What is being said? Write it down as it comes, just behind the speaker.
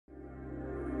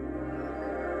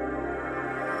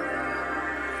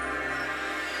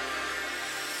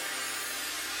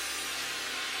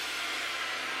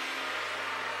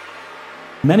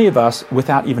Many of us,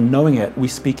 without even knowing it, we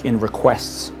speak in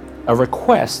requests. A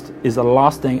request is the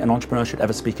last thing an entrepreneur should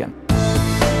ever speak in.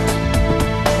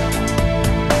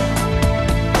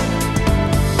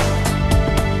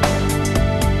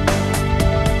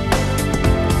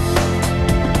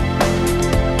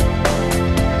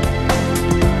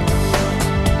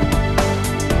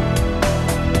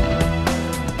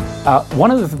 One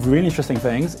of the really interesting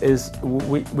things is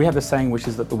we have this saying, which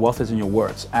is that the wealth is in your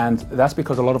words. And that's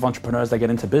because a lot of entrepreneurs, they get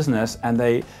into business and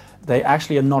they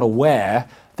actually are not aware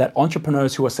that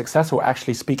entrepreneurs who are successful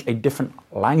actually speak a different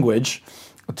language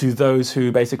to those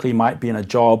who basically might be in a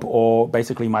job or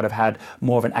basically might have had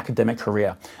more of an academic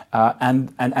career.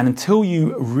 And until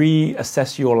you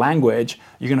reassess your language,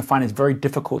 you're going to find it's very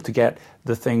difficult to get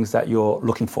the things that you're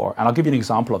looking for. And I'll give you an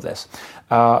example of this.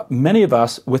 Many of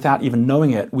us, without even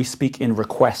knowing it, we speak in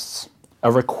requests.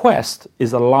 A request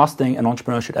is the last thing an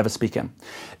entrepreneur should ever speak in.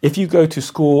 If you go to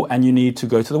school and you need to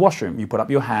go to the washroom, you put up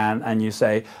your hand and you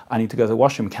say, I need to go to the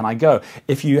washroom, can I go?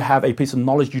 If you have a piece of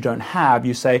knowledge you don't have,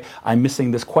 you say, I'm missing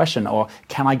this question, or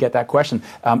can I get that question?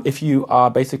 If you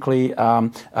are basically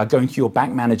going to your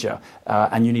bank manager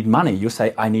and you need money, you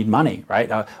say, I need money,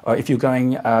 right? Or if you're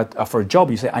going for a job,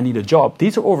 you say, I need a job.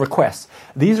 These are all requests.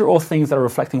 These are all things that are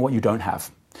reflecting what you don't have.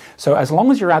 So as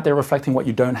long as you're out there reflecting what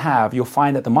you don't have, you'll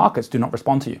find that the markets do not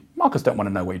respond to you. Markets don't want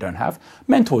to know what you don't have.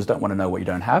 Mentors don't want to know what you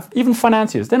don't have. Even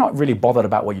financiers, they're not really bothered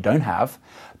about what you don't have.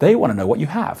 They want to know what you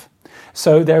have.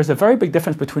 So there's a very big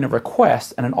difference between a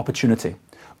request and an opportunity.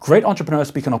 Great entrepreneurs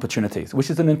speak in opportunities, which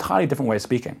is an entirely different way of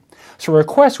speaking. So a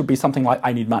request would be something like,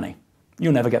 I need money.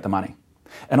 You'll never get the money.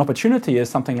 An opportunity is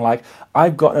something like,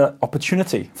 I've got an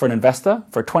opportunity for an investor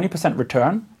for a 20%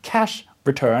 return, cash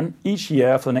return each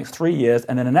year for the next 3 years,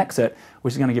 and then an exit,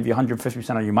 which is going to give you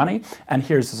 150% of your money. And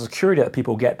here's the security that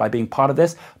people get by being part of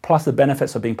this, plus the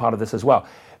benefits of being part of this as well.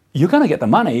 You're going to get the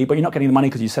money, but you're not getting the money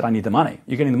because you said, I need the money.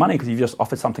 You're getting the money because you've just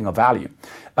offered something of value.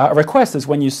 A request is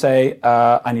when you say,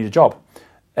 I need a job.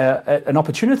 An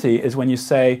opportunity is when you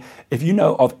say, if you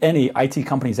know of any IT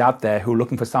companies out there who are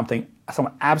looking for someone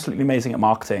absolutely amazing at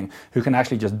marketing, who can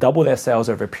actually just double their sales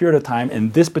over a period of time in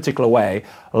this particular way,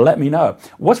 let me know.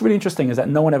 What's really interesting is that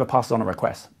no one ever passes on a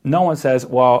request. No one says,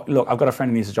 well, look, I've got a friend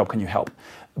who needs a job, can you help?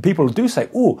 People do say,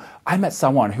 oh, I met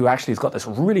someone who actually has got this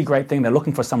really great thing. They're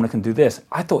looking for someone who can do this.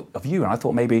 I thought of you and I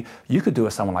thought maybe you could do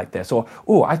with someone like this. Or,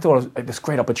 oh, I thought of this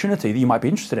great opportunity that you might be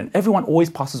interested in. Everyone always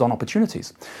passes on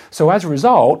opportunities. So as a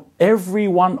result, every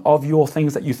one of your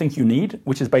things that you think you need,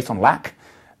 which is based on lack,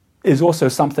 is also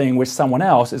something which someone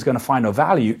else is going to find of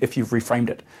value if you've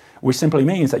reframed it, which simply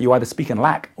means that you either speak in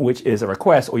lack, which is a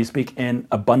request, or you speak in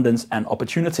abundance and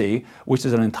opportunity, which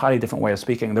is an entirely different way of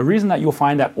speaking. The reason that you'll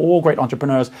find that all great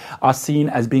entrepreneurs are seen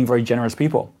as being very generous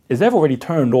people is they've already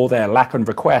turned all their lack and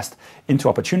request into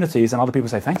opportunities, and other people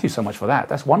say, thank you so much for that.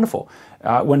 That's wonderful.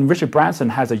 When Richard Branson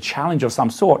has a challenge of some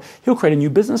sort, he'll create a new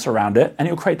business around it, and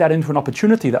he'll create that into an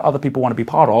opportunity that other people want to be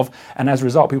part of. And as a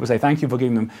result, people say, thank you for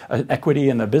giving them equity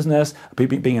in their business,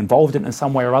 being involved in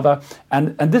some way or other.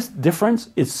 And this difference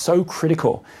is so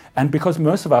critical. And because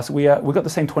most of us, we've got the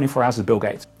same 24 hours as Bill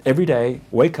Gates. Every day,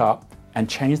 wake up and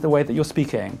change the way that you're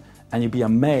speaking, and you'll be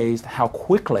amazed how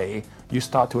quickly you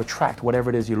start to attract whatever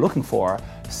it is you're looking for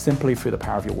simply through the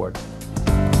power of your words.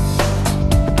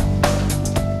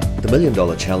 The $1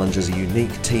 Million Challenge is a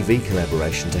unique TV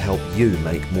collaboration to help you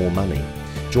make more money.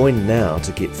 Join now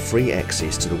to get free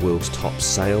access to the world's top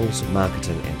sales,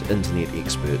 marketing and internet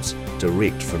experts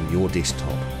direct from your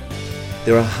desktop.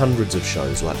 There are hundreds of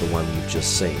shows like the one you've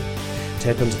just seen.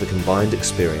 Tap into the combined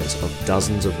experience of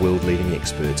dozens of world-leading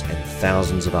experts and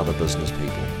thousands of other business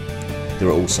people. There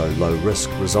are also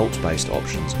low-risk, results-based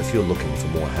options if you're looking for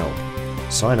more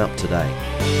help. Sign up today.